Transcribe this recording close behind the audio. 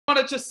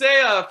to just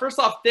say, first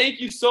off, thank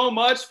you so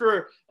much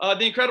for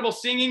the incredible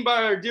singing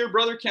by our dear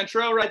brother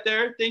Cantrell right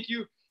there. Thank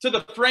you to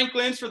the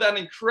Franklins for that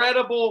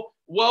incredible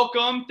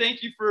welcome.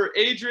 Thank you for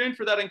Adrian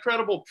for that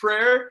incredible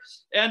prayer.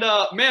 And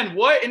man,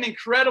 what an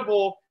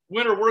incredible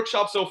winter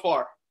workshop so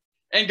far.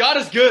 And God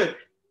is good.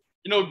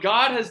 You know,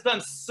 God has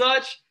done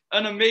such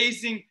an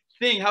amazing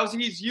thing. How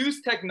he's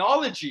used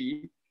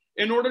technology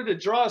in order to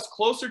draw us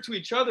closer to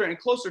each other and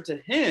closer to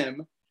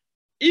him.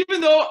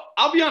 Even though,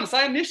 I'll be honest,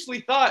 I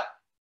initially thought,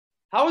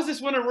 how is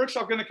this winter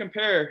workshop going to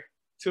compare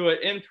to an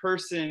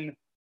in-person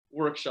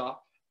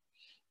workshop?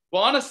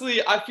 Well,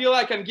 honestly, I feel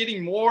like I'm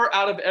getting more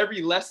out of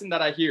every lesson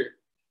that I hear.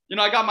 You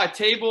know, I got my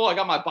table, I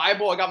got my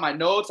Bible, I got my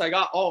notes, I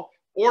got all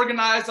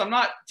organized. I'm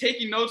not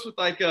taking notes with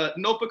like a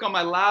notebook on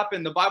my lap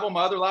and the Bible on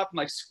my other lap and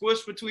like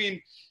squished between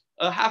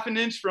a half an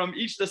inch from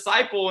each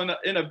disciple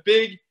in a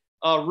big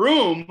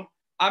room.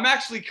 I'm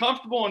actually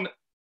comfortable and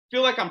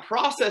feel like I'm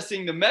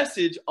processing the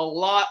message a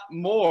lot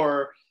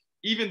more,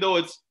 even though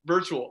it's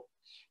virtual.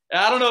 And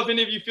I don't know if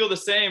any of you feel the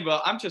same,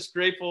 but I'm just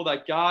grateful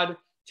that God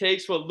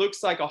takes what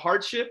looks like a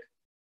hardship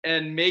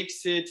and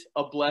makes it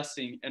a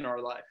blessing in our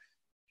life.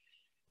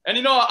 And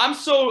you know, I'm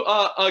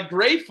so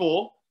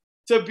grateful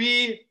to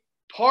be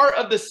part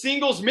of the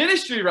singles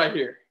ministry right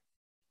here.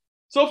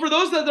 So for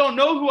those that don't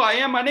know who I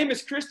am, my name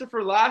is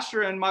Christopher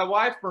Lastra, and my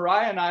wife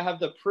Mariah and I have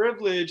the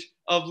privilege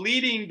of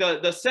leading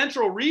the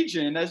central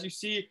region, as you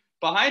see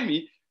behind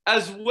me,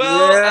 as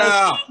well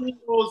as the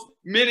singles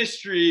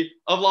ministry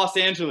of Los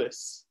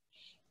Angeles.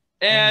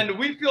 And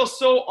we feel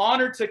so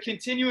honored to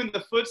continue in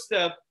the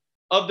footsteps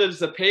of the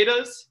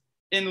Zepedas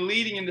in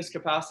leading in this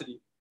capacity.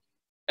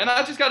 And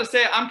I just got to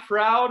say, I'm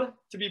proud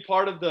to be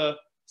part of the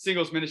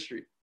singles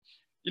ministry.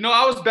 You know,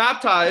 I was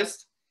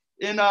baptized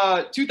in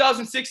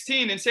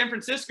 2016 in San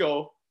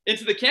Francisco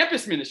into the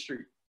campus ministry.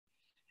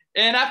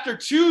 And after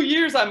 2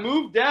 years, I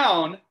moved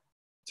down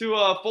to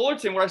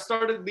Fullerton, where I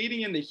started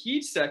leading in the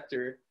Heat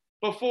sector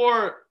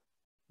before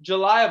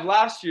July of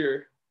last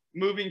year,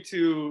 moving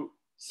to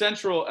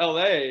Central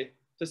LA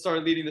to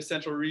start leading the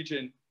Central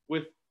region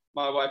with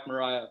my wife,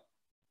 Mariah.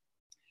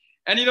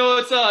 And, you know,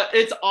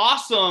 it's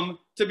awesome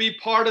to be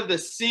part of the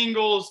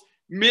singles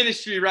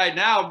ministry right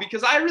now,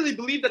 because I really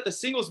believe that the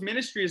singles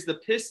ministry is the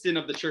piston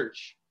of the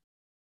church.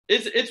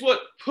 It's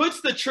what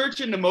puts the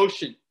church into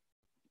motion,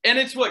 and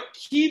it's what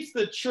keeps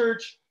the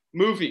church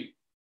moving.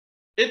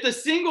 If the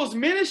singles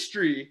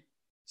ministry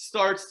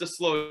starts to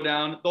slow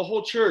down, the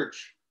whole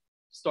church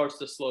starts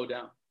to slow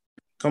down.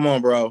 Come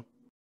on, bro.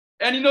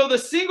 And you know, the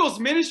singles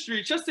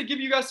ministry, just to give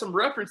you guys some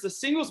reference, the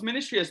singles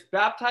ministry has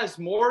baptized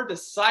more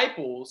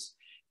disciples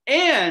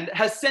and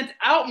has sent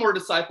out more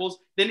disciples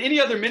than any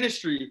other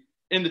ministry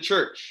in the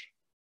church.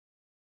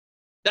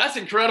 That's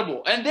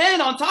incredible. And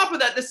then on top of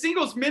that, the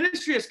singles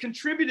ministry has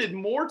contributed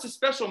more to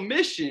special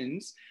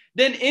missions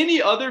than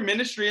any other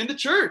ministry in the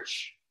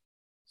church.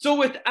 So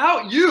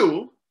without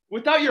you,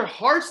 without your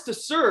hearts to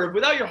serve,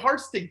 without your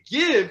hearts to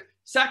give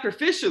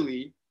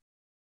sacrificially,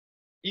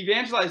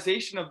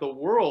 evangelization of the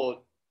world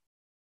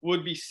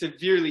would be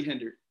severely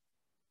hindered.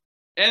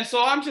 And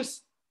so I'm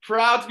just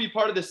proud to be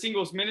part of the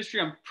singles ministry.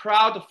 I'm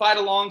proud to fight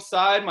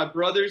alongside my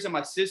brothers and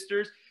my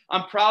sisters.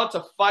 I'm proud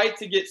to fight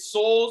to get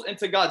souls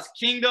into God's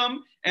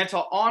kingdom and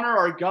to honor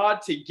our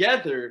God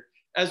together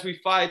as we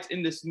fight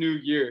in this new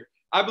year.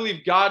 I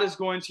believe God is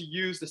going to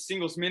use the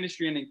singles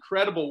ministry in an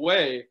incredible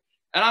way.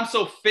 And I'm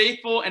so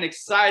faithful and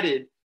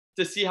excited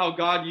to see how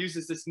God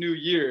uses this new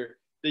year,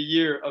 the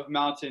year of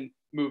mountain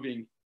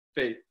moving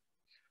faith.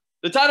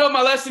 The title of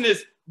my lesson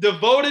is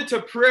Devoted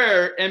to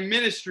Prayer and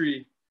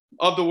Ministry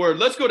of the Word.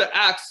 Let's go to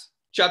Acts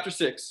chapter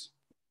 6.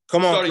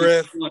 Come on,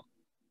 Chris.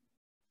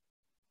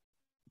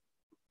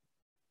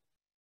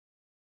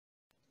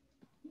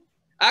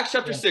 Acts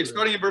chapter 6,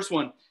 starting in verse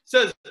 1,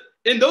 says,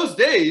 in those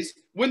days,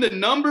 when the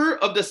number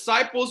of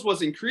disciples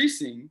was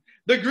increasing,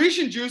 the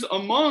Grecian Jews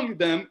among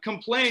them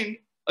complained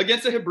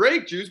against the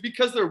Hebraic Jews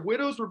because their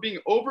widows were being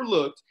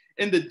overlooked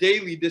in the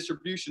daily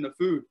distribution of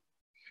food.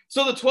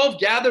 So the 12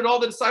 gathered all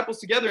the disciples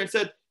together and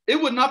said,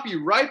 it would not be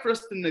right for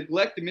us to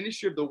neglect the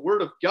ministry of the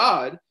word of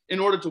God in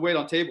order to wait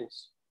on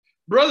tables.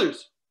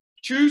 Brothers,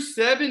 choose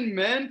 7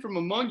 men from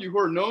among you who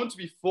are known to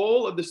be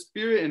full of the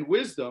Spirit and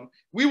wisdom.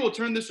 We will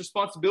turn this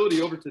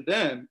responsibility over to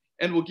them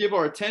and will give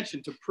our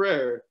attention to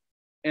prayer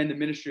and the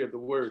ministry of the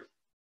word.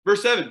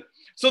 Verse 7,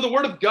 so the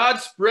word of God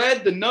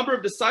spread, the number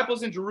of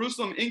disciples in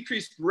Jerusalem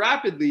increased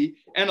rapidly,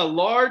 and a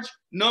large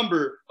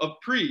number of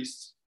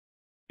priests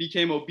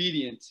became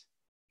obedient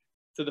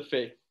to the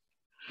faith.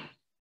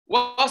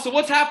 Well, so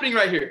what's happening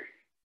right here?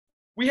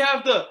 We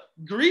have the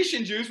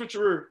Grecian Jews, which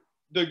were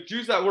the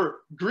Jews that were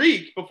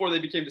Greek before they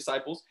became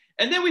disciples.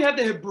 And then we have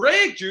the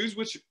Hebraic Jews,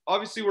 which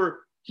obviously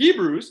were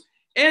Hebrews.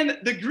 And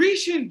the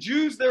Grecian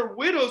Jews, their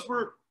widows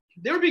were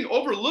being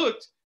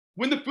overlooked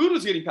when the food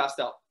was getting passed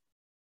out.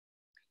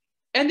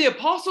 And the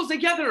apostles, they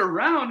gathered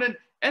around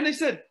and they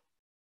said,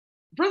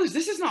 brothers,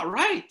 this is not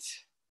right.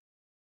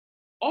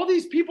 All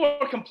these people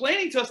are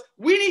complaining to us.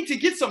 We need to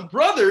get some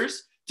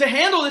brothers to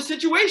handle this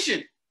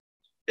situation.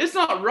 It's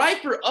not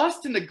right for us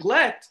to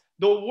neglect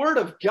the word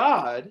of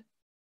God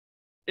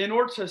in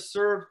order to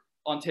serve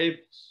on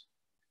tables.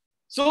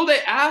 So they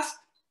asked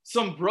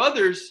some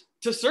brothers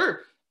to serve.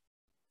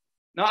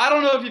 Now, I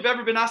don't know if you've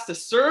ever been asked to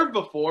serve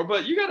before,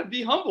 but you got to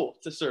be humble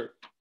to serve.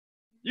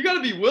 You got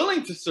to be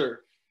willing to serve.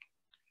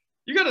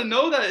 You got to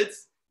know that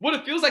it's what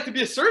it feels like to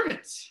be a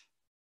servant.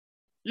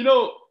 You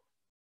know,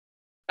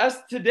 as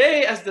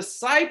today, as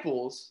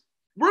disciples,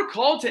 we're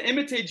called to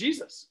imitate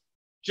Jesus,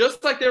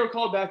 just like they were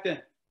called back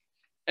then.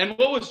 And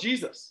what was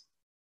Jesus?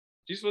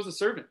 Jesus was a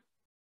servant.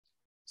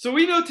 So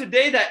we know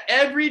today that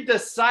every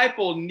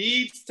disciple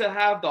needs to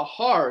have the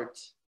heart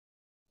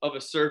of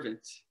a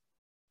servant.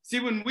 See,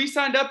 when we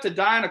signed up to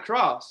die on a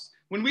cross,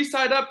 when we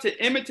signed up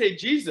to imitate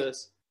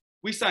Jesus,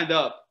 we signed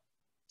up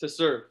to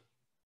serve.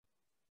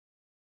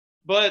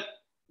 But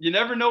you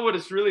never know what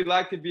it's really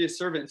like to be a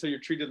servant until you're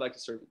treated like a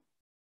servant.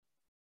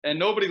 And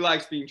nobody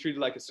likes being treated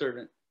like a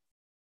servant.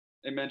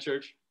 Amen,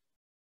 church?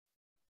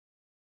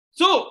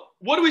 So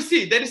what do we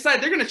see? They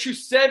decide they're going to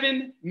choose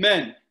 7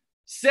 men.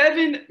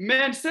 7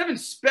 men, 7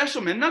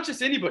 special men, not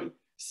just anybody.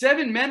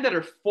 7 men that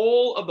are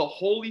full of the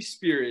Holy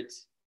Spirit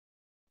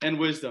and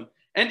wisdom.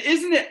 And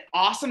isn't it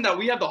awesome that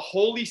we have the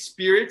Holy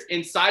Spirit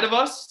inside of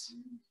us?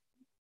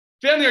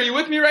 Family, are you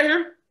with me right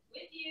here?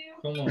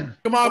 With you.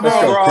 Come on,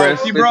 bro.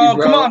 Chris. Hey, bro.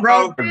 Come on,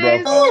 bro.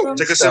 Bro.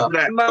 Take a sip of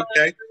that.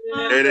 Okay.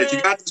 There it is.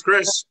 You got this,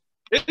 Chris.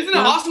 Isn't it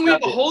awesome we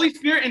have the Holy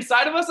Spirit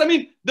inside of us? I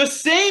mean, the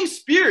same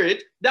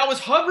Spirit that was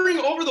hovering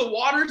over the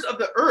waters of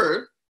the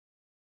earth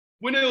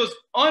when it was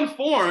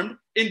unformed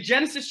in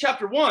Genesis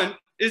chapter 1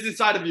 is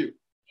inside of you.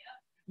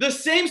 The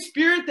same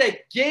Spirit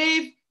that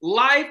gave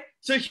life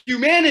to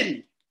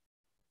humanity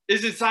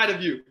is inside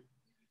of you.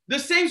 The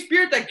same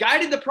Spirit that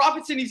guided the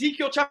prophets in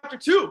Ezekiel chapter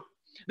 2.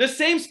 The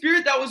same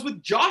Spirit that was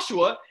with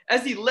Joshua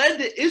as he led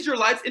the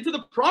Israelites into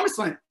the promised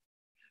land.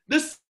 The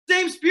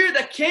same Spirit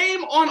that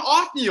came on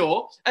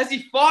Othniel as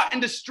he fought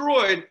and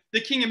destroyed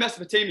the king of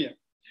Mesopotamia.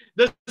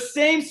 The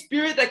same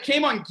Spirit that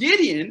came on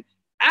Gideon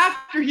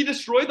after he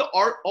destroyed the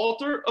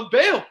altar of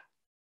Baal.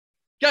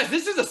 Guys,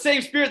 this is the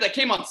same Spirit that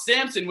came on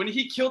Samson when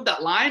he killed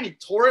that lion. He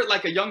tore it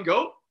like a young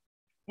goat.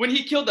 When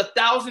he killed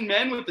 1,000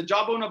 men with the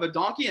jawbone of a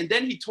donkey, and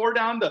then he tore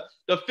down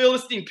the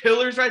Philistine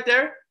pillars right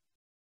there.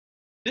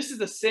 This is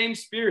the same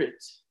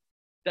Spirit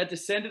that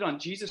descended on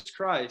Jesus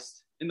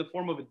Christ in the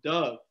form of a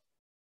dove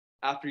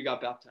after he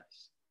got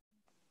baptized.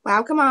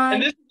 Wow, come on.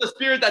 And this is the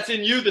Spirit that's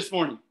in you this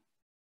morning.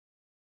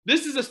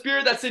 This is the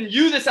Spirit that's in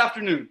you this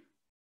afternoon.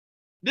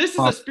 This is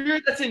the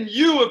Spirit that's in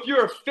you. If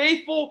you're a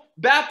faithful,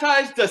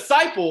 baptized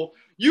disciple,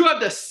 you have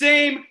the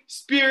same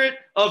Spirit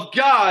of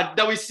God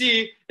that we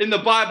see in the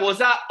Bible. Is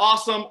that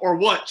awesome or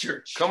what,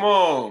 church? Come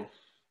on.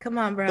 Come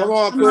on, bro. Come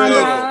on,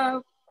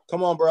 Chris.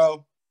 Come on,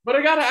 bro. But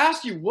I got to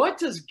ask you, what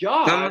does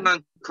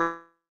God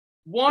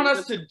want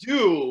us to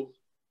do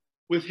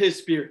with his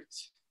Spirit?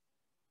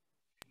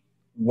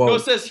 So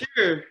it says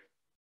here,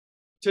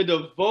 to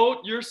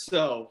devote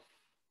yourself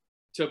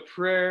to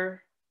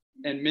prayer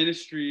and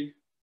ministry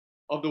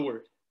of the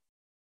word.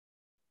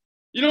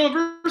 You know, in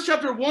verse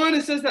chapter 1,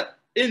 it says that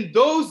in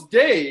those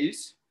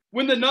days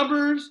when the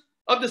numbers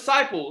of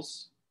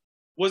disciples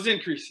was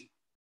increasing.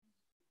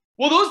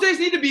 Well, those days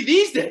need to be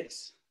these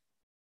days.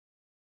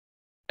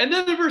 And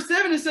then in verse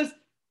 7, it says,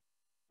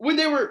 when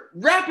they were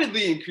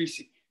rapidly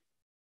increasing.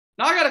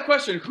 Now I got a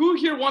question. Who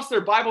here wants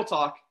their Bible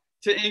talk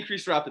to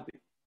increase rapidly?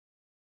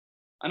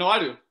 I know I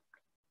do.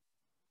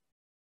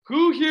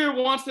 Who here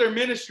wants their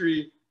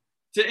ministry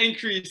to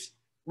increase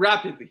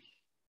rapidly?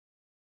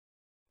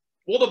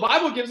 Well, the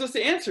Bible gives us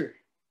the answer.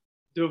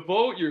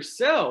 Devote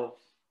yourself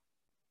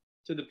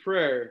to the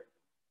prayer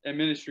and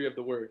ministry of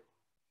the word.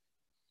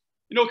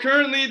 You know,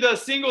 currently the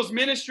singles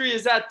ministry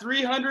is at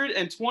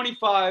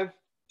 325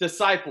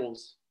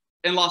 disciples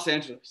in Los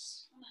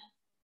Angeles.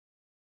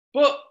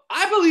 But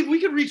I believe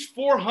we could reach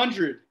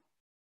 400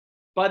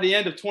 by the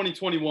end of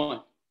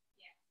 2021.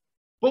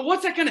 But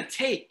what's that going to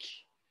take?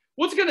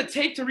 What's it going to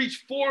take to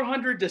reach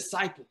 400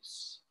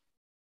 disciples?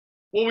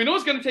 Well, we know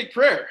it's going to take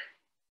prayer.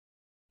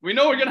 We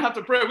know we're going to have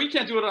to pray. We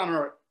can't do it on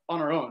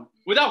our own.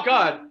 Without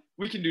God,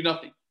 we can do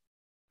nothing.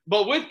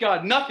 But with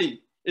God, nothing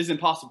is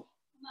impossible.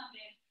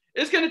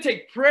 It's going to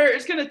take prayer.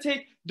 It's going to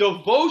take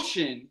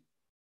devotion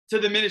to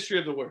the ministry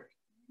of the word.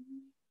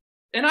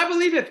 And I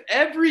believe if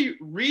every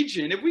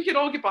region, if we could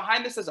all get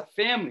behind this as a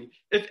family,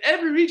 if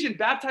every region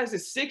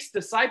baptizes 6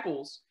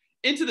 disciples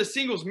into the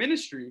singles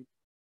ministry,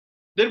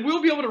 then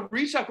we'll be able to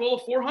reach that goal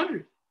of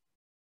 400.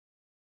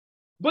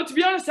 But to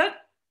be honest,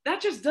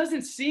 that just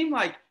doesn't seem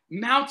like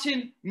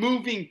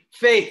mountain-moving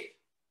faith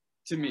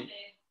to me.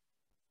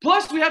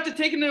 Plus, we have to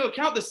take into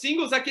account the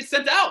singles that get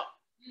sent out.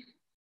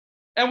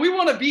 And we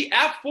want to be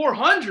at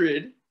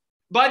 400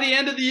 by the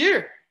end of the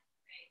year.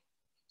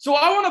 So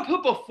I want to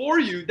put before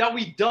you that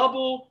we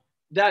double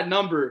that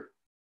number,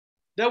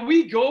 that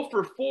we go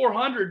for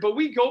 400, but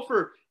we go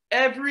for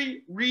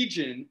every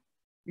region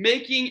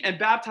making and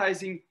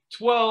baptizing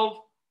 12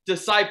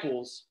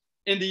 disciples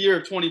in the year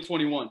of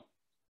 2021.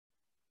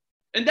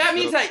 And that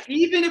means that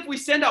even if we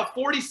send out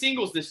 40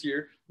 singles this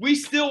year, we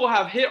still will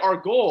have hit our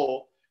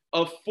goal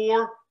of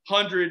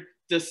 400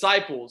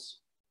 disciples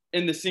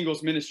in the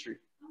singles ministry.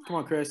 Come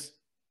on, Chris.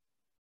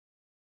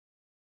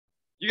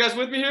 You guys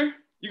with me here?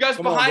 You guys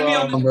Come behind me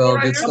on the bro. floor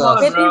right Good here?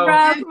 stuff. Hit me, bro.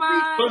 Come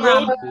The on.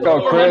 road Let's to go,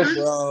 400. Chris.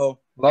 Bro.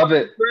 Love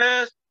it.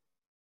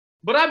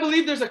 But I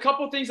believe there's a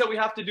couple things that we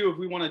have to do if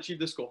we want to achieve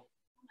this goal.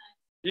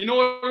 You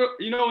know,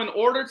 in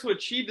order to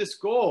achieve this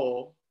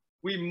goal,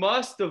 we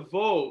must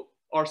devote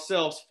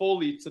ourselves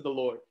fully to the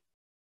Lord.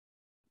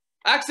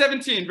 Acts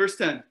 17, verse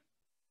 10.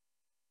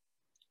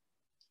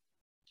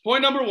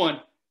 Point number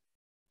 1,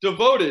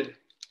 devoted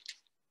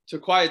to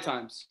quiet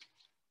times.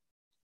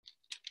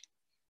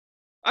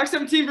 Acts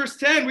 17, verse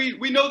 10,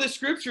 we know this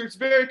scripture. It's a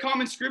very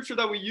common scripture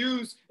that we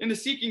use in the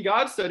Seeking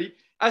God study.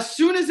 As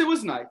soon as it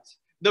was night,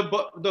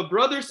 the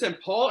brothers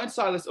sent Paul and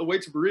Silas away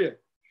to Berea.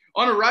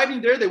 On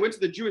arriving there, they went to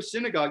the Jewish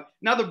synagogue.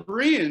 Now the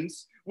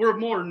Bereans were of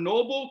more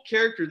noble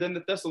character than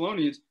the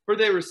Thessalonians, for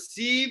they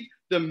received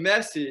the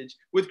message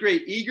with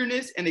great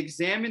eagerness and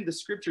examined the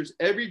scriptures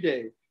every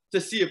day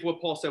to see if what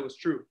Paul said was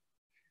true.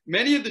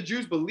 Many of the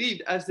Jews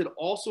believed, as did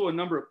also a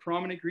number of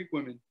prominent Greek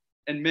women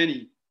and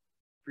many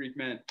Greek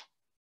men.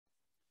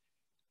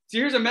 So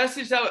here's a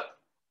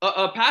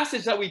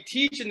passage that we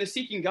teach in the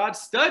Seeking God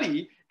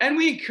study, and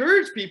we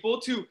encourage people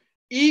to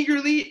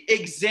eagerly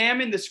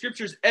examine the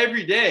scriptures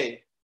every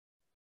day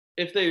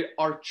if they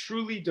are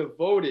truly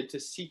devoted to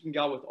seeking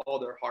God with all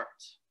their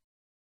hearts.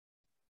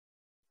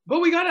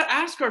 But we got to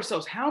ask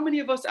ourselves, how many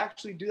of us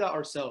actually do that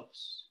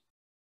ourselves?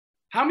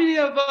 How many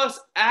of us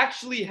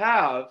actually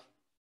have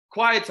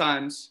quiet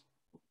times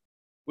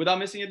without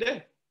missing a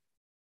day?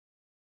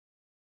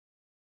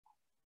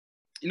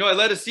 You know, I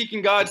led a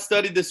Seeking God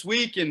study this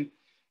week,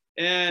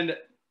 and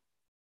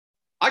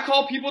I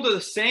call people to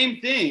the same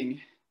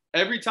thing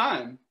every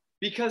time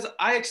because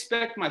I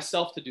expect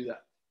myself to do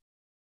that.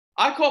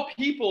 I call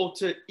people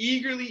to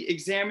eagerly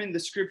examine the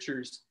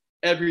scriptures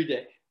every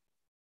day.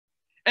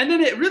 And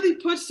then it really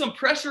puts some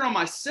pressure on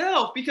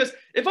myself because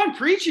if I'm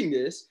preaching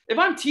this, if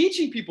I'm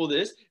teaching people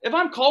this, if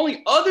I'm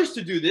calling others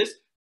to do this,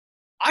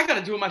 I got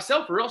to do it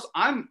myself or else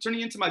I'm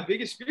turning into my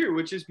biggest fear,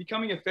 which is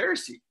becoming a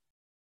Pharisee,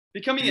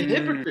 becoming a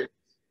hypocrite,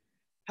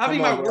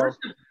 having my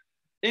worship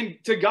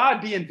to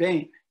God be in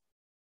vain.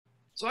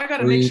 So I got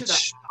to make sure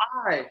that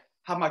I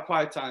have my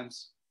quiet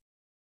times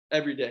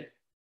every day.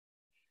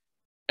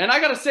 And I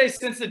got to say,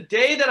 since the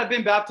day that I've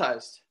been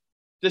baptized,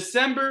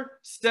 December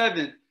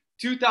 7th,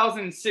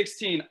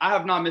 2016, I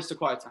have not missed a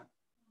quiet time.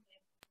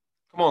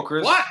 Come on,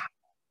 Chris. Why?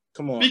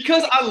 Come on.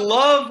 Because I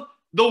love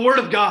the Word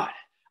of God.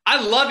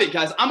 I love it,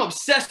 guys. I'm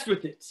obsessed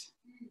with it.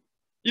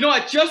 You know,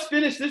 I just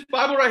finished this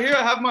Bible right here.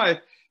 I have my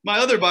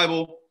other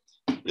Bible.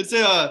 This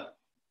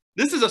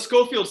is a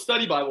Schofield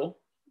Study Bible.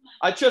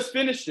 I just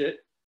finished it.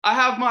 I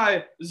have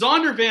my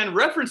Zondervan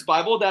Reference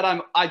Bible that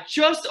I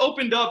just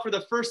opened up for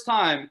the first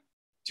time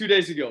 2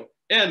 days ago.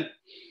 And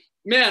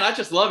man, I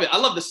just love it. I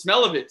love the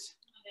smell of it.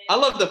 I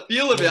love the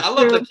feel of it. I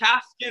love the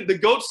calf skin, the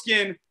goat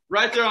skin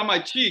right there on my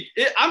cheek.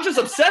 I'm just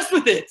obsessed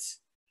with it.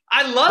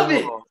 I love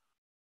it.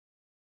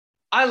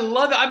 I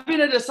love it. I've been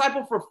a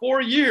disciple for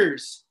 4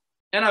 years,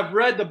 and I've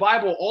read the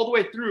Bible all the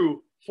way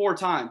through 4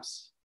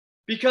 times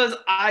because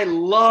I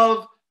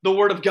love the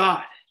Word of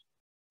God.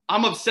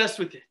 I'm obsessed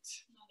with it.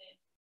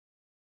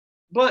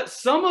 But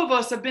some of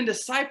us have been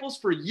disciples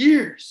for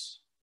years,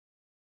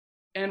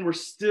 and we're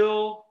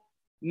still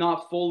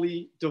not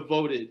fully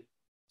devoted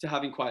to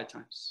having quiet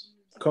times.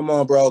 Come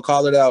on, bro.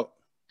 Call it out.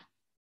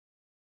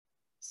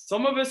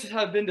 Some of us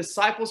have been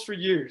disciples for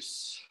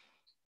years,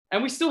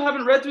 and we still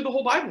haven't read through the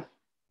whole Bible.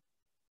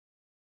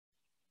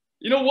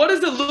 You know, what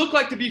does it look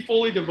like to be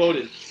fully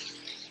devoted?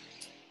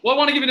 Well, I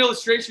want to give an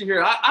illustration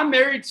here. I'm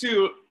married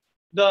to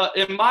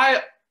in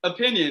my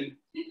opinion,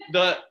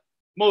 the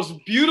most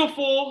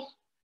beautiful,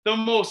 the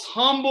most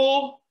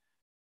humble,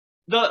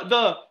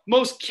 the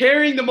most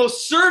caring, the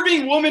most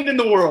serving woman in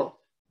the world.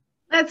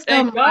 Let's go.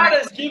 And God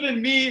has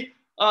given me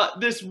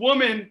this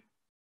woman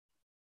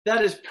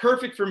that is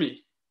perfect for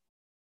me.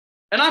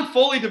 And I'm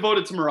fully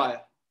devoted to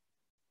Mariah.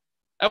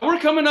 And we're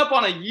coming up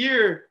on a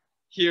year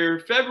here.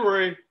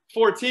 February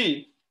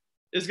 14th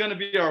is going to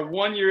be our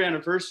 1-year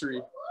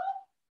anniversary.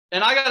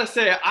 And I got to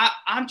say,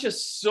 I'm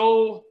just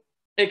so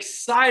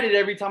excited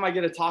every time I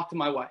get to talk to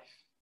my wife.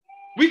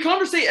 We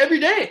conversate every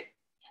day.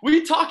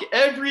 We talk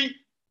every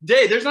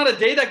day. There's not a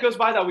day that goes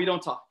by that we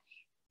don't talk.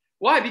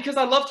 Why? Because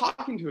I love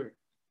talking to her.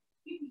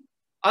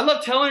 I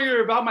love telling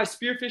her about my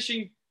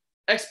spearfishing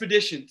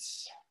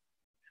expeditions.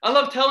 I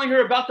love telling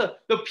her about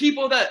the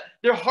people that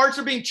their hearts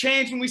are being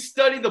changed when we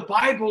study the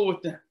Bible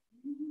with them.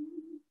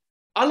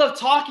 I love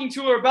talking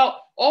to her about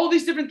all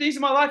these different things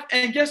in my life.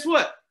 And guess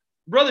what?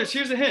 Brothers,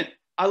 here's a hint.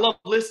 I love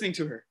listening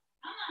to her.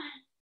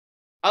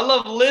 I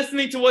love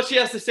listening to what she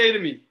has to say to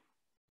me.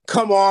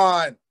 Come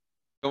on.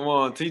 Come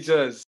on, teach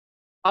us.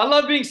 I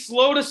love being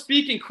slow to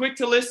speak and quick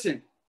to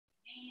listen.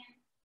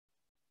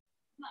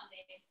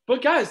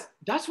 But guys,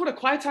 that's what a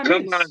quiet time is.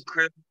 Come on,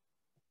 Chris.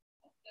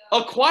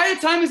 A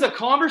quiet time is a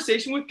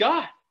conversation with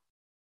God.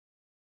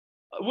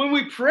 When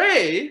we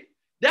pray,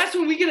 that's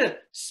when we get to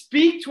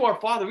speak to our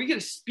Father. We get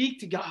to speak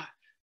to God.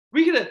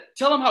 We get to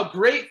tell him how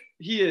great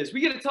he is. We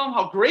get to tell him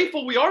how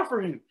grateful we are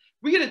for him.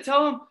 We get to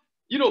tell him,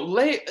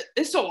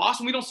 it's so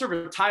awesome. We don't serve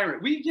a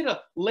tyrant. We get to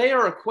lay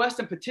our requests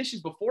and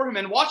petitions before him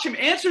and watch him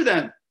answer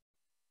them.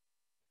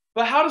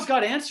 But how does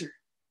God answer?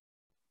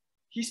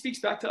 He speaks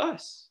back to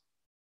us.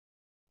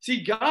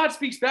 See, God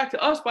speaks back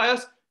to us by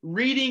us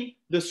reading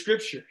the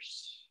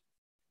scriptures.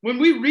 When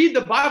we read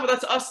the Bible,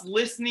 that's us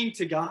listening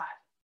to God.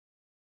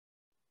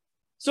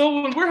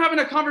 So when we're having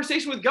a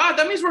conversation with God,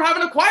 that means we're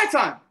having a quiet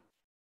time.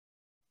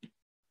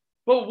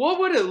 But what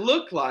would it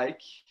look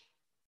like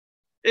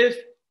if,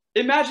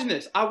 imagine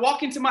this, I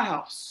walk into my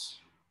house,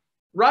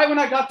 right when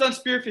I got done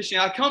spearfishing,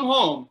 I come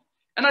home,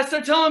 and I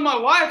start telling my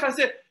wife, I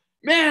said,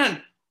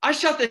 man, I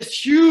shot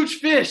this huge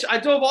fish. I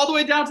dove all the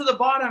way down to the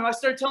bottom. I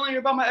started telling her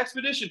about my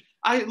expedition.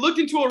 I looked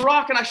into a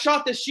rock and I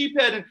shot this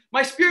sheephead and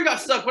my spear got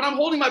stuck, but I'm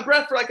holding my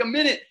breath for like a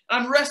minute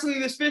and I'm wrestling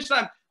this fish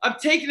and I'm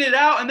taking it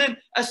out. And then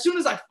as soon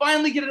as I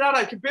finally get it out,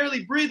 I can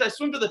barely breathe. I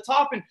swim to the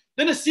top and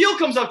then a seal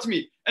comes up to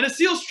me and a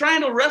seal's trying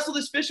to wrestle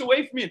this fish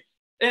away from me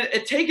and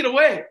take it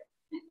away.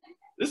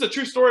 This is a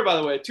true story, by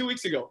the way, 2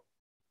 weeks ago.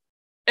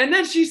 And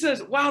then she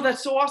says, wow,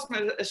 that's so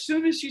awesome. As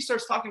soon as she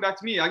starts talking back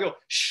to me, I go,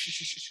 shh,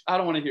 shh, shh, I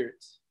don't want to hear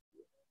it.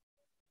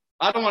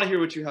 I don't want to hear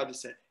what you have to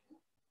say.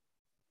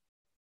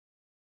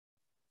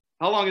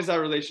 How long is that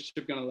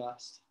relationship going to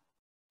last?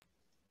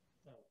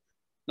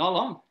 Not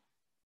long.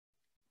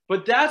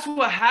 But that's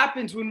what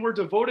happens when we're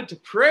devoted to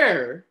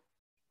prayer,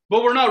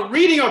 but we're not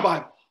reading our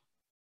Bible.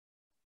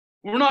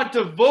 We're not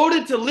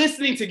devoted to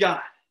listening to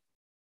God.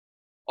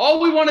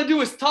 All we want to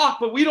do is talk,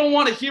 but we don't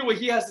want to hear what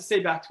he has to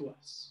say back to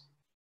us.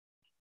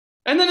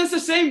 And then it's the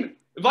same,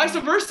 vice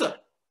versa.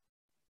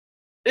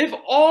 If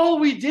all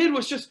we did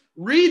was just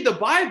read the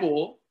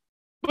Bible,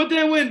 but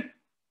then when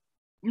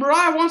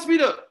Mariah wants me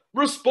to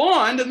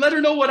respond and let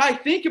her know what I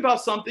think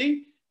about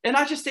something, and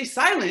I just stay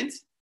silent,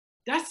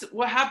 that's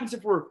what happens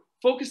if we're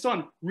focused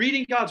on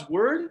reading God's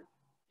word,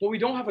 but we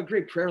don't have a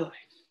great prayer life.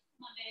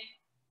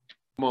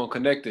 Come on,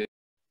 connected.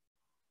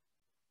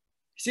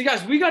 See,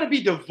 guys, we got to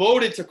be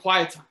devoted to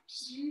quiet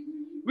times.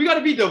 We got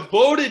to be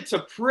devoted to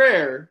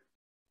prayer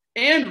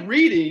and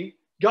reading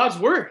God's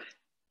word.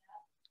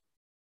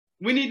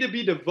 We need to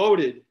be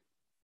devoted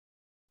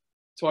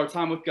to our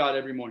time with God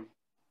every morning.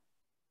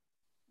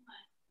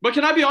 But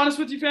can I be honest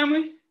with you,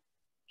 family?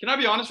 Can I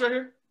be honest right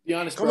here? Be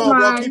honest, Come bro.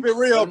 on, bro. Keep it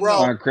real, bro.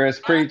 Come on, Chris,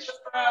 preach.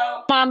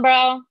 Come on,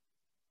 bro.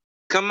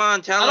 Come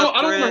on, tell us.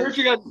 I don't want to hurt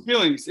you guys'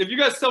 feelings. If you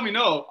guys tell me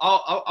no,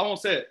 I won't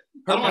say it.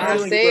 I don't want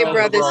to Say it,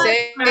 brother.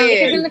 Say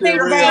it. In the face,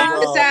 real, bro.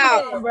 bro. It's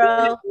out.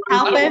 Bro.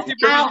 Help us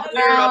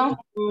out,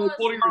 bro.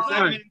 Holding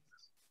resentment.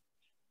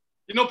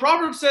 You know,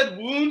 Proverbs said,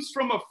 wounds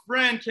from a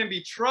friend can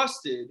be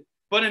trusted,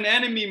 but an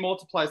enemy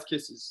multiplies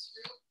kisses.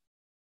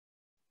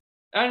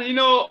 And, you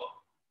know,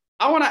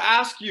 I want to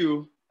ask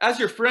you, as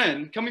your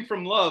friend, coming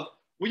from love,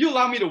 will you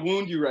allow me to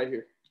wound you right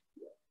here?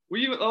 Will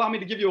you allow me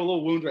to give you a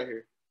little wound right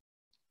here?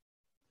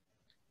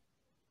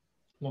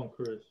 Come on,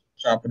 Chris.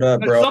 Chop it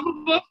up, And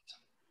bro.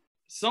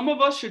 some of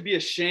us should be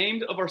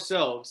ashamed of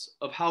ourselves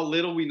of how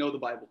little we know the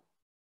Bible.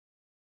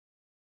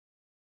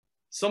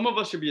 Some of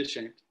us should be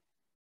ashamed.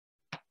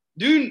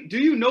 Do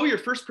you know your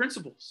first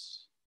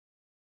principles?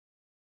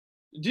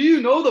 Do you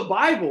know the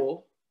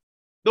Bible,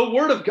 the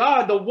Word of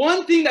God, the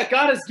one thing that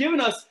God has given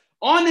us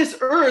on this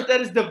earth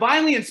that is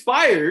divinely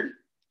inspired?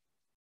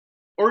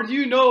 Or do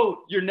you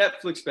know your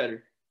Netflix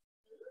better?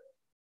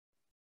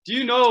 Do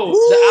you know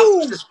the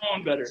app on your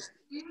phone better?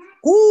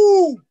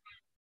 Woo!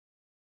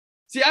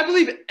 See, I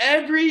believe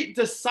every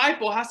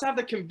disciple has to have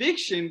the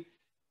conviction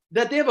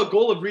that they have a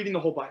goal of reading the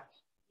whole Bible.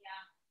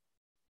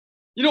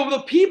 You know,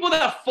 the people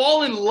that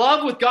fall in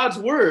love with God's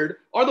word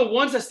are the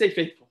ones that stay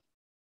faithful.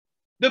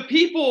 The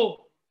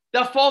people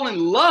that fall in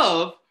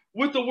love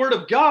with the word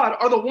of God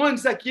are the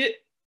ones that get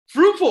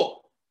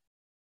fruitful.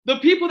 The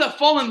people that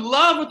fall in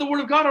love with the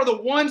word of God are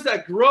the ones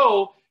that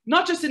grow,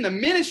 not just in the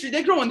ministry,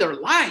 they grow in their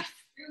life.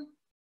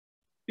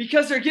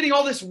 Because they're getting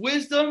all this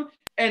wisdom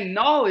and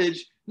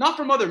knowledge, not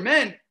from other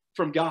men,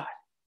 from God.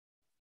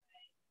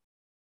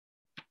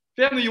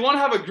 Family, you want to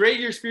have a great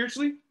year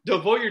spiritually?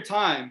 Devote your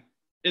time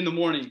in the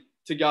morning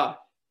to God.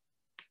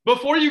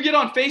 Before you get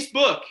on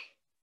Facebook,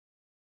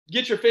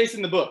 get your face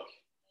in the book.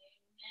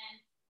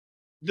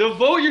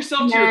 Devote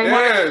yourself to your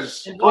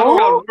Yes. and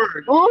God's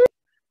word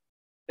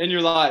in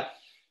your life.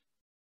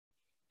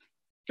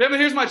 Family,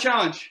 here's my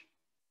challenge.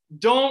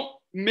 Don't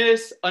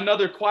miss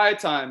another quiet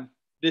time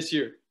this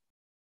year.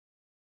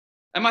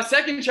 And my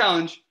second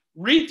challenge,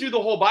 read through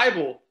the whole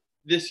Bible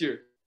this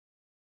year.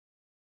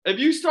 If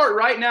you start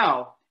right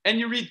now and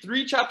you read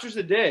 3 chapters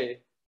a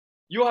day,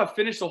 you'll have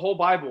finished the whole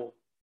Bible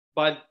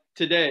by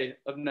today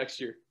of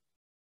next year.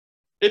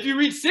 If you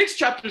read 6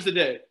 chapters a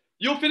day,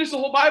 you'll finish the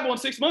whole Bible in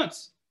 6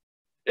 months.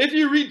 If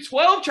you read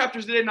 12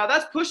 chapters a day, now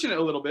that's pushing it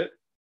a little bit.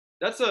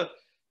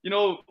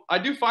 I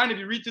do find if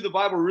you read through the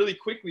Bible really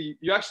quickly,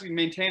 you actually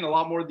maintain a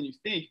lot more than you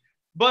think.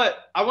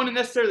 But I wouldn't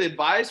necessarily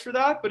advise for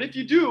that. But if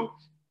you do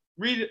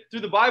read through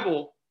the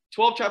Bible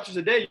 12 chapters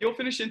a day, you'll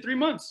finish in 3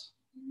 months.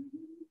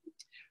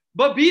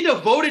 But be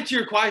devoted to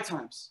your quiet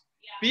times.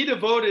 Be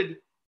devoted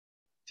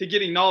to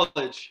getting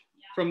knowledge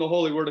from the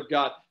Holy Word of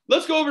God.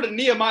 Let's go over to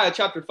Nehemiah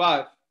chapter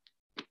 5.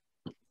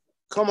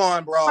 Come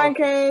on, bro. Come on,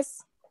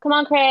 Chris. Come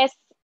on, Chris.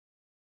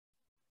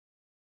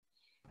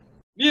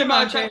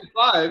 Nehemiah chapter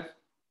 5,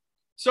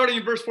 starting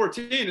in verse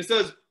 14, it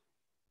says,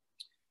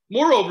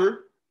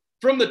 "Moreover,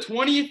 from the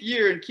 20th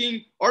year in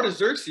King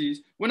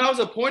Artaxerxes, when I was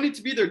appointed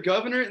to be their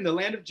governor in the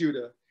land of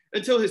Judah,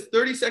 until his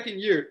 32nd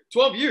year,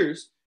 12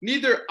 years,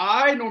 neither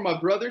I nor my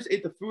brothers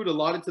ate the food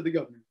allotted to the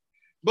governor.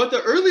 But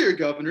the earlier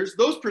governors,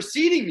 those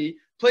preceding me,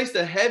 placed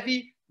a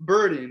heavy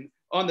burden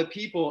on the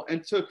people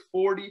and took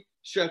 40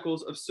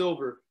 shekels of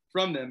silver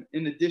from them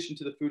in addition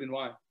to the food and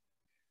wine.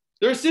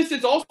 Their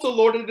assistants also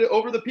lorded it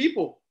over the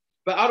people.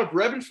 But out of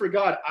reverence for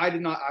God, I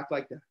did not act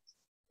like that.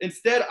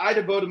 Instead, I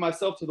devoted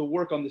myself to the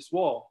work on this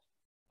wall.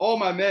 All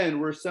my men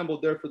were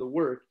assembled there for the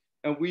work,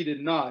 and we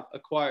did not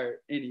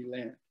acquire any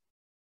land."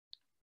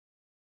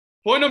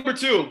 Point number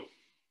 2,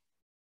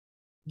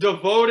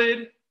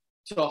 devoted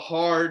to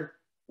hard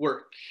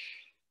work.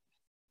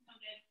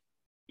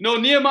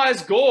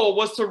 Nehemiah's goal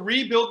was to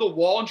rebuild the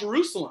wall in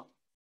Jerusalem.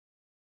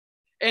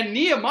 And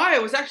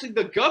Nehemiah was actually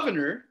the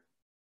governor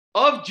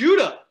of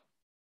Judah.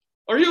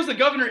 Or he was the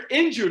governor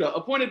in Judah,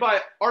 appointed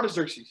by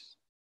Artaxerxes.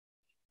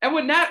 And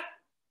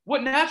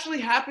what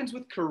naturally happens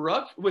with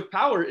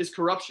power is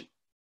corruption.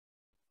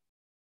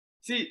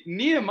 See,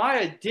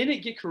 Nehemiah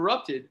didn't get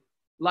corrupted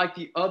like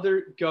the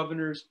other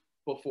governors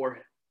before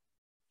him.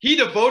 He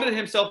devoted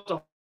himself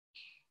to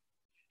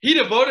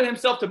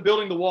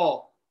building the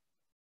wall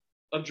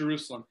of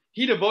Jerusalem.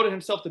 He devoted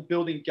himself to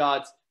building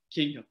God's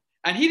kingdom.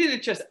 And he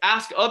didn't just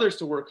ask others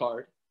to work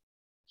hard.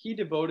 He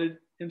devoted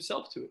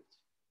himself to it.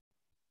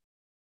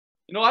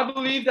 I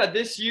believe that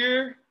this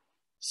year,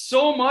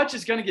 so much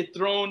is going to get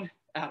thrown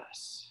at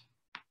us.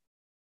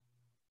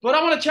 But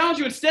I want to challenge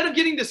you, instead of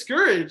getting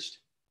discouraged,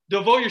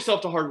 devote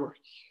yourself to hard work.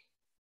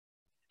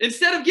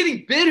 Instead of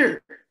getting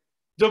bitter,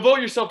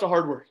 devote yourself to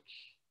hard work.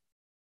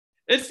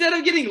 Instead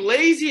of getting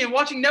lazy and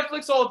watching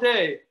Netflix all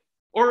day,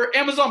 or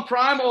Amazon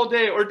Prime all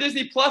day, or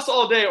Disney Plus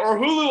all day, or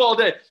Hulu all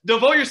day,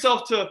 devote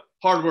yourself to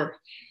hard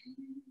work.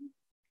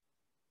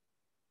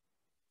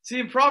 See,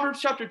 in Proverbs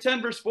chapter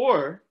 10, verse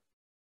 4,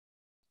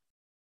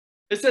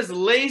 it says,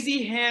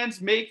 "Lazy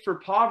hands make for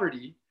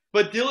poverty,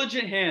 but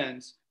diligent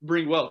hands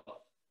bring wealth.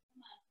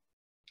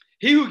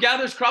 He who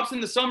gathers crops in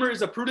the summer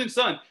is a prudent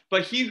son,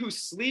 but he who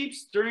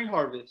sleeps during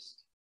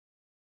harvest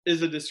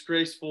is a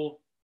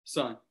disgraceful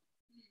son."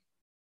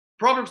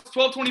 Proverbs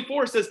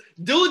 12:24 says,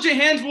 "Diligent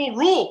hands will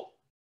rule,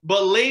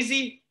 but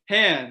lazy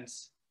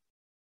hands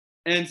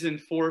ends in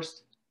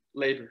forced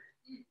labor."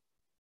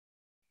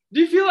 Do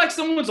you feel like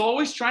someone's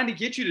always trying to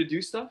get you to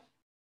do stuff?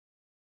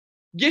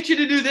 Get you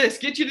to do this,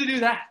 get you to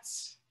do that,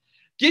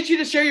 get you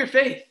to share your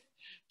faith,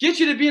 get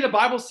you to be in a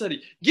Bible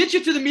study, get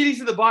you to the meetings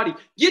of the body,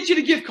 get you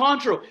to give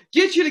contro,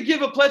 get you to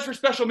give a pledge for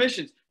special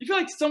missions. You feel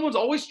like someone's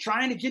always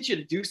trying to get you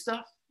to do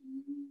stuff?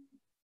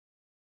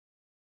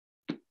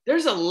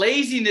 There's a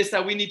laziness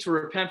that we need to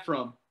repent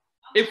from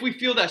if we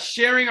feel that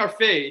sharing our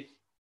faith,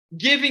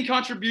 giving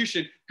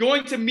contribution,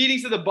 going to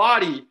meetings of the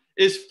body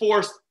is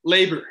forced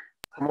labor.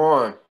 Come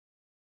on.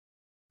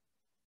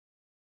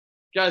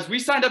 Guys, we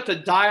signed up to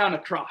die on a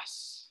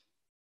cross.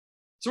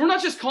 So we're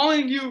not just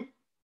calling you,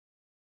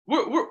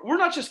 we're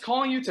not just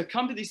calling you to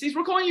come to these things.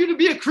 We're calling you to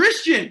be a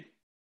Christian.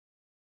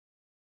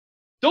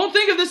 Don't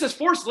think of this as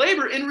forced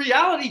labor. In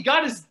reality,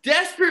 God is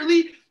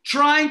desperately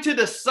trying to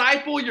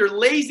disciple your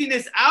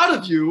laziness out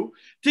of you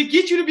to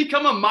get you to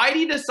become a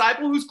mighty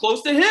disciple who's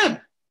close to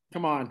him.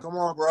 Come on, That's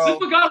bro.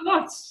 what God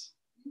wants.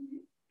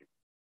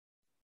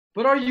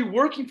 But are you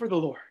working for the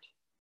Lord?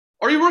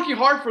 Are you working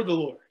hard for the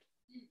Lord?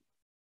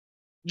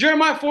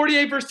 Jeremiah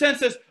 48 verse 10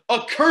 says,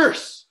 "A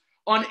curse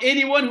on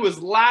anyone who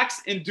is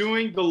lax in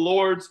doing the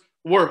Lord's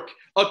work.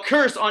 A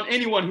curse on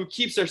anyone who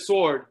keeps their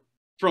sword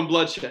from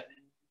bloodshed."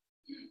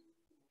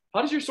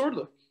 How does your sword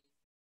look?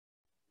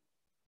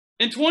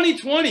 In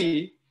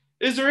 2020,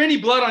 is there any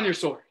blood on your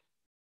sword?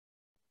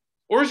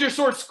 Or is your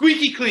sword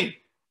squeaky clean?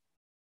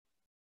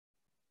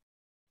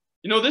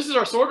 This is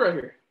our sword right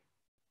here.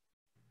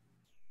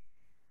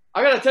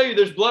 I got to tell you,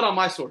 there's blood on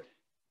my sword.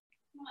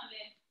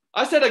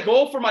 I set a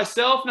goal for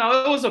myself.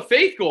 Now, it was a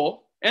faith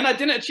goal, and I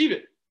didn't achieve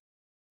it.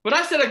 But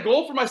I set a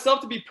goal for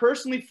myself to be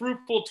personally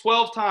fruitful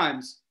 12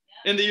 times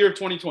in the year of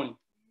 2020.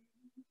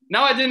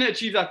 Now, I didn't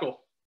achieve that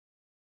goal.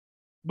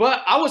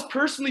 But I was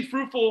personally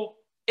fruitful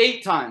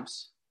 8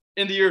 times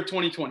in the year of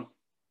 2020.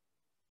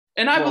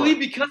 And I believe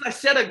because I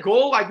set a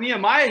goal like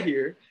Nehemiah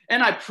here,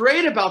 and I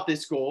prayed about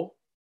this goal,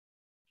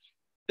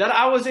 that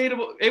I was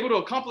able to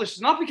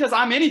accomplish, not because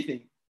I'm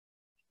anything,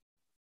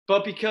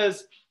 but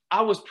because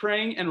I was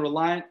praying and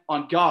reliant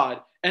on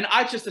God, and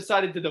I just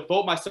decided to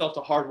devote myself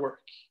to hard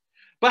work.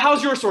 But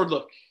how's your sword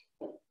look?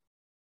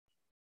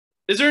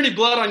 Is there any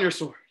blood on your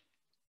sword?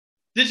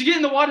 Did you get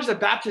in the waters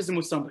of baptism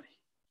with somebody?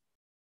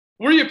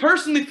 Were you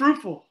personally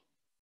fruitful?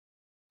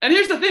 And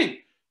here's the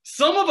thing.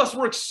 Some of us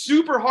work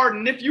super hard,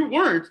 and if you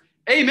weren't,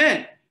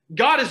 amen.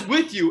 God is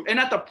with you,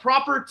 and at the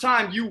proper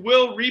time, you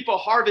will reap a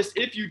harvest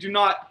if you do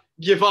not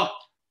give up.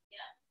 Yeah.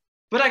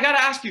 But I got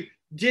to ask you,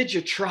 did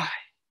you try?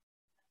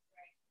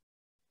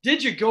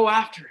 Did you go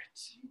after it?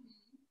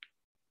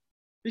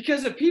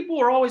 Because if people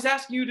were always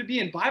asking you to be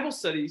in Bible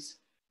studies,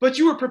 but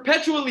you were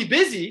perpetually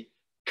busy,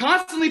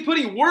 constantly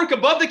putting work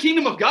above the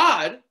kingdom of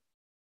God,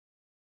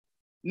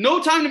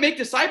 no time to make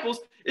disciples.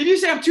 If you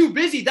say I'm too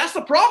busy, that's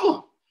the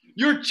problem.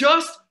 You're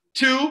just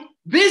too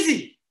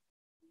busy.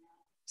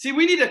 See,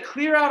 we need to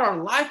clear out our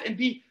life and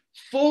be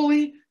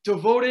fully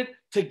devoted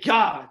to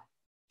God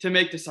to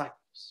make disciples.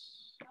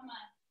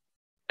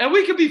 And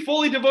we could be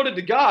fully devoted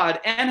to God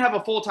and have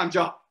a full-time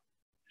job.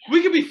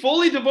 We could be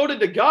fully devoted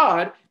to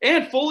God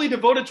and fully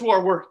devoted to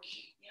our work.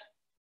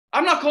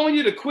 I'm not calling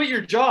you to quit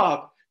your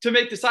job to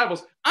make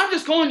disciples. I'm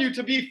just calling you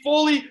to be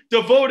fully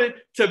devoted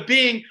to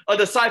being a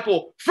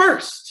disciple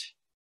first.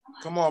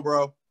 Come on,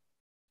 bro.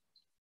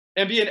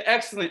 And be an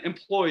excellent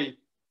employee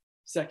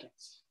second.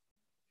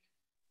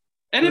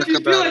 And if you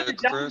feel like you're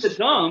down in the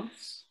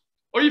dumps,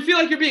 or you feel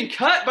like you're being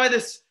cut by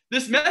this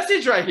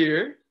message right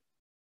here,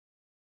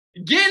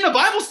 get in a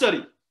Bible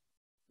study.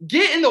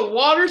 Get in the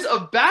waters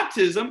of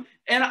baptism,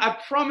 and I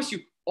promise you,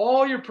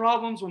 all your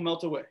problems will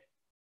melt away.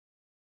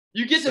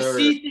 You get to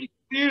see things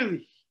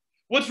clearly.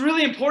 What's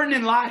really important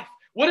in life,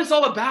 what it's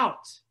all about.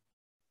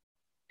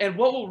 And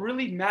what will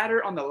really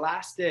matter on the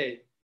last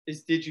day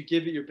is, did you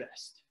give it your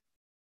best?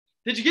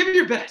 Did you give it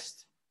your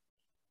best?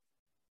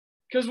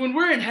 Because when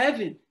we're in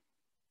heaven,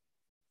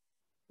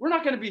 we're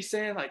not going to be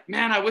saying like,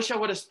 man, I wish I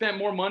would have spent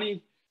more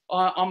money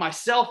on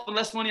myself and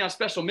less money on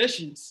special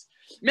missions.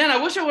 Man,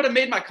 I wish I would have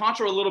made my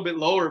contra a little bit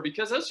lower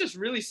because that's just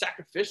really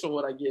sacrificial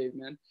what I gave,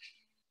 man.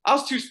 I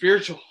was too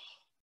spiritual.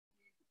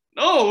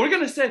 No, we're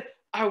going to say,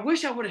 I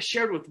wish I would have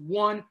shared with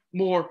one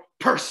more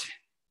person.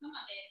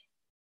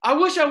 I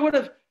wish I would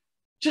have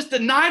just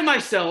denied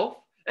myself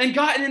and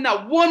gotten in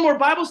that one more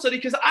Bible study,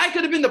 because I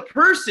could have been the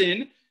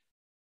person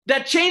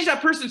that changed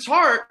that person's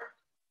heart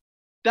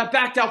that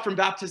backed out from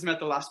baptism at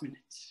the last minute.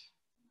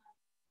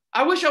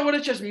 I wish I would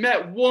have just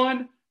met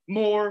one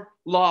more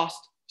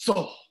lost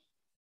soul.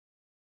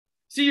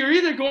 See, you're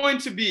either going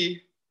to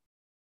be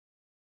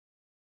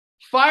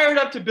fired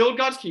up to build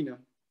God's kingdom,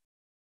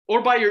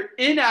 or by your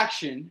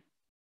inaction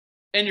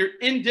and your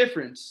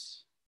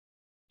indifference,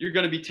 you're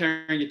going to be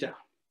tearing it down.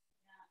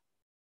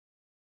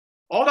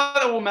 All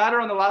that will matter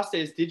on the last day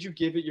is, did you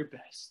give it your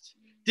best?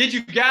 Did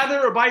you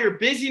gather, or by your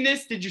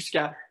busyness, did you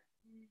scatter?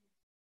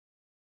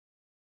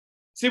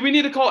 See, we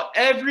need to call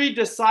every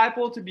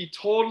disciple to be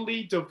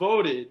totally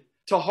devoted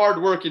to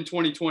hard work in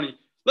 2020.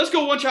 Let's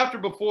go one chapter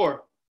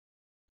before.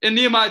 In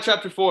Nehemiah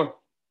chapter 4.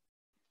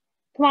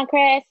 Come on,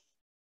 Chris.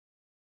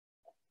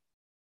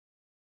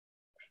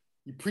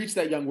 You preach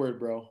that young word,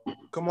 bro.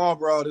 Come on,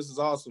 bro. This is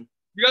awesome.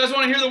 You guys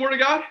want to hear the word of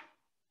God?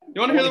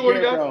 You want to hear the word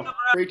of God? Bro.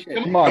 Preach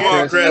it. Come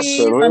on, Chris.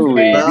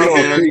 Absolutely. Chris. You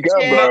don't speak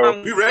up,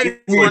 bro. We ready?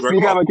 You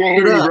speak up, I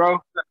can't hear you, bro.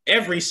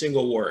 Every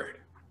single word.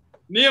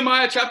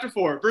 Nehemiah chapter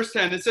 4, verse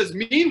 10. It says,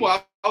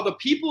 meanwhile, the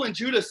people in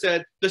Judah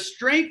said, the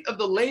strength of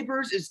the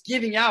laborers is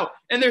giving out,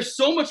 and there's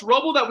so much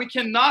rubble that we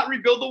cannot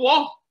rebuild the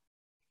wall.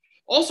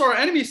 Also, our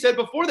enemies said,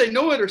 before they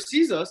know it or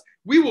seize us,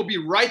 we will be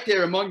right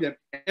there among them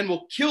and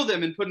will kill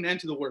them and put an end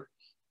to the work.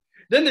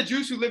 Then the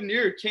Jews who lived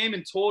near came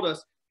and told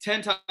us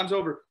 10 times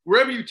over,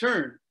 wherever you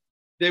turn,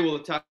 they will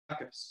attack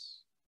us.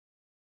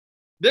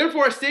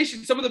 Therefore, I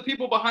stationed some of the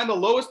people behind the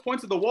lowest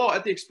points of the wall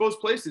at the exposed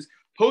places,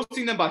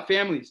 posting them by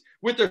families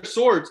with their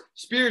swords,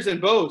 spears,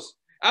 and bows.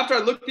 After I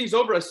looked things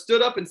over, I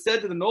stood up and said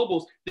to the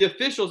nobles, the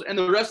officials, and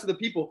the rest of the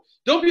people,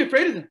 don't be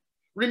afraid of them.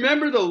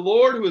 Remember the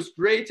Lord who is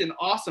great and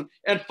awesome,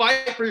 and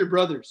fight for your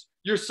brothers,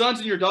 your sons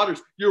and your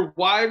daughters, your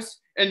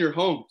wives and your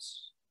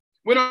homes.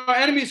 When our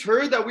enemies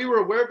heard that we were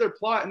aware of their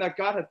plot and that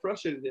God had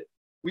frustrated it,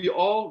 we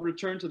all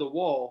returned to the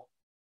wall,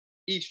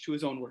 each to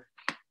his own work.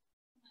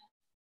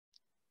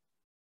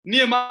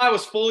 Nehemiah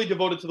was fully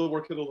devoted to the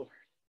work of the Lord.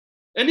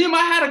 And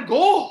Nehemiah had a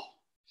goal.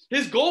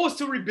 His goal was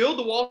to rebuild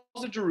the walls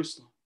of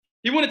Jerusalem.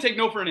 He wouldn't take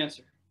no for an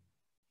answer.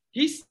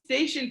 He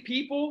stationed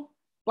people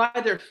by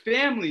their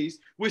families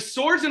with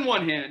swords in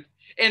one hand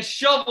and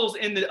shovels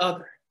in the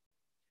other.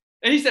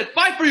 And he said,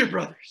 fight for your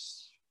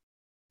brothers.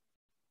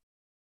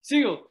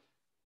 Single,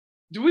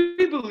 do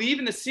we believe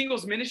in the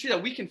singles ministry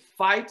that we can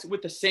fight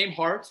with the same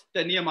heart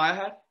that Nehemiah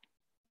had?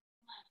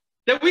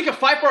 That we can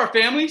fight for our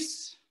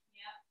families?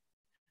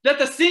 Yeah. That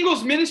the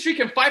singles ministry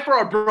can fight for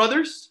our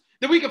brothers?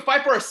 That we can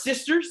fight for our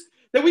sisters?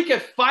 That we can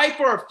fight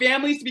for our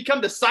families to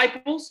become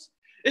disciples?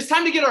 It's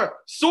time to get our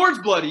swords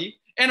bloody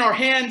and our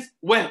hands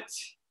wet.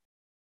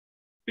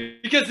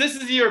 Because this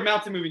is the year of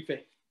mountain moving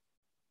faith.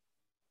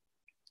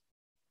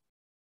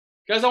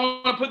 Guys, I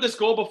want to put this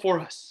goal before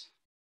us.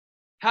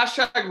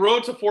 Hashtag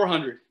road to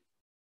 400.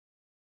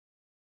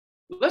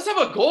 Let's have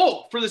a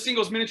goal for the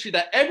singles ministry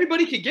that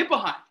everybody can get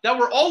behind, that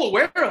we're all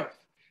aware of.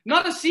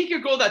 Not a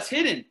secret goal that's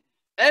hidden.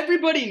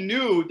 Everybody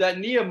knew that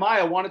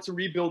Nehemiah wanted to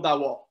rebuild that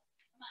wall.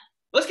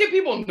 Let's get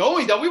people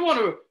knowing that we want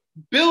to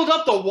build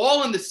up the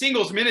wall in the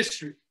singles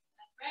ministry.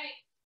 That's right.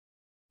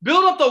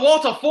 Build up the wall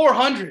to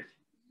 400.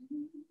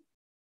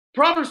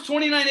 Proverbs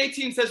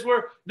 29:18 says,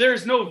 where there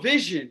is no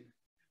vision,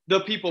 the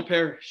people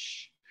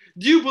perish.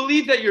 Do you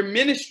believe that your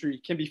ministry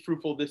can be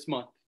fruitful this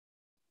month?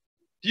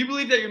 Do you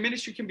believe that your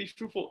ministry can be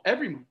fruitful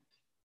every month?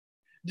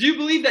 Do you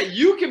believe that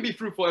you can be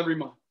fruitful every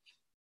month?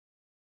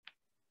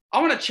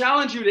 I want to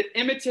challenge you to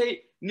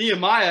imitate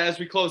Nehemiah as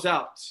we close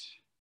out.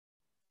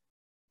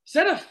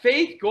 Set a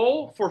faith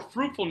goal for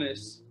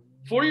fruitfulness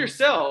for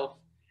yourself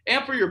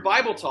and for your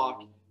Bible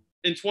talk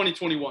in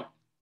 2021.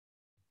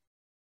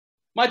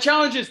 My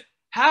challenge is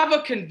have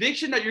a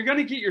conviction that you're going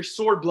to get your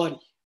sword bloody.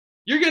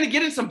 You're going to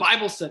get in some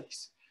Bible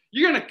studies.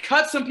 You're going to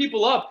cut some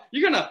people up.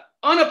 You're going to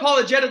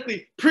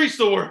unapologetically preach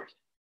the word.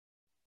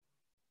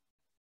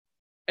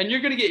 And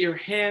you're going to get your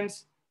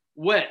hands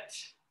wet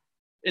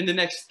in the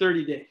next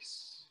 30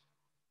 days.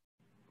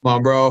 Come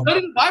on, bro.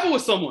 Study the Bible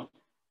with someone.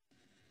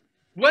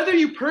 Whether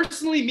you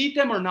personally meet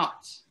them or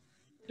not.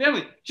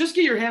 Family, just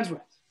get your hands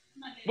wet.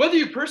 Whether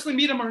you personally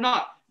meet them or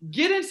not,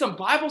 get in some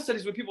Bible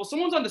studies with people.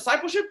 Someone's on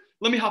discipleship,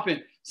 let me hop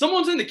in.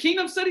 Someone's in the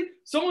kingdom study,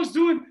 someone's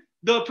doing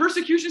the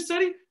persecution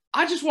study.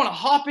 I just want to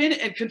hop in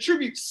and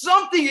contribute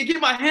something and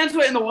get my hands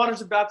wet in the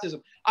waters of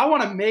baptism. I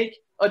want to make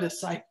a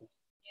disciple.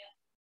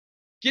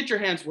 Get your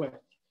hands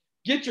wet.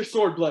 Get your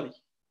sword bloody.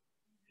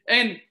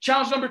 And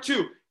challenge number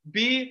 2,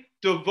 be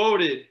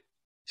devoted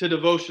to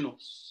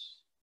devotionals.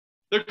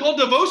 They're called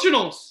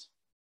devotionals.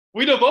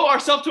 We devote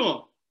ourselves to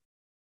them.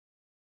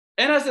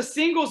 And as a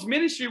singles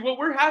ministry, what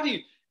we're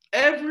having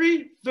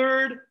every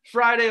third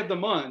Friday of the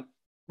month,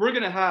 we're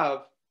going to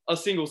have a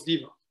singles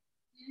devo.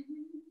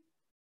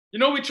 You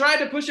know, we tried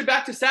to push it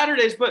back to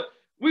Saturdays, but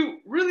we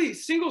really,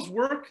 singles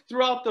work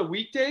throughout the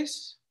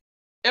weekdays.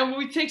 And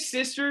we take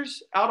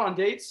sisters out on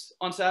dates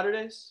on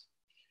Saturdays.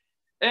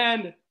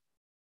 And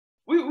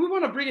we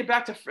want to bring it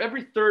back to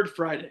every third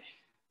Friday.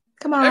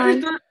 Come on. Every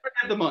third Friday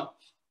of the month.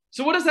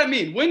 So what does that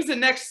mean? When's the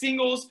next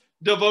singles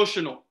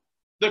devotional?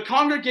 The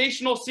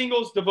congregational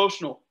singles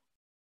devotional.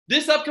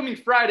 This upcoming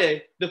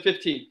Friday, the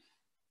 15th.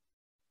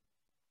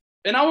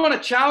 And I want to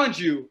challenge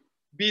you,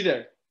 be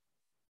there.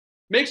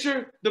 Make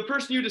sure the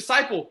person you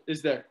disciple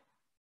is there.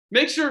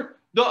 Make sure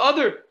the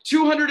other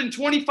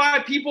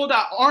 225 people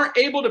that aren't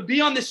able to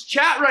be on this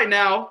chat right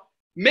now,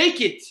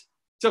 make it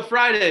to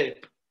Friday,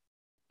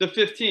 the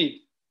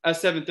 15th at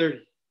 7:30.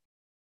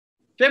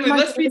 Family,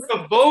 let's be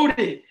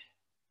devoted.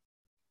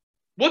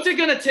 What's it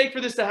going to take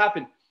for this to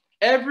happen?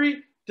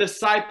 Every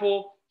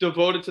disciple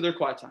devoted to their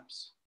quiet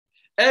times.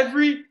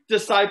 Every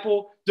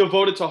disciple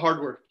devoted to hard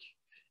work.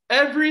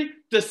 Every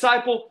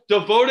disciple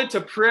devoted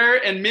to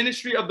prayer and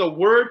ministry of the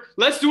word.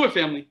 Let's do it,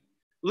 family.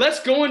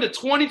 Let's go into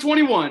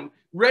 2021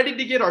 ready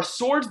to get our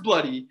swords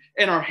bloody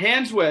and our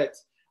hands wet.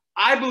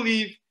 I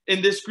believe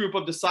in this group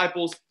of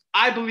disciples.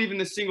 I believe in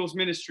the singles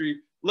ministry.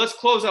 Let's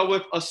close out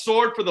with a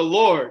sword for the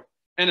Lord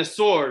and a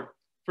sword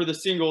for the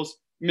singles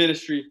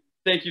ministry.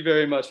 Thank you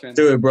very much, man.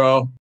 Do it,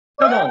 bro.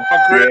 Come on.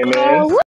 Yeah, man.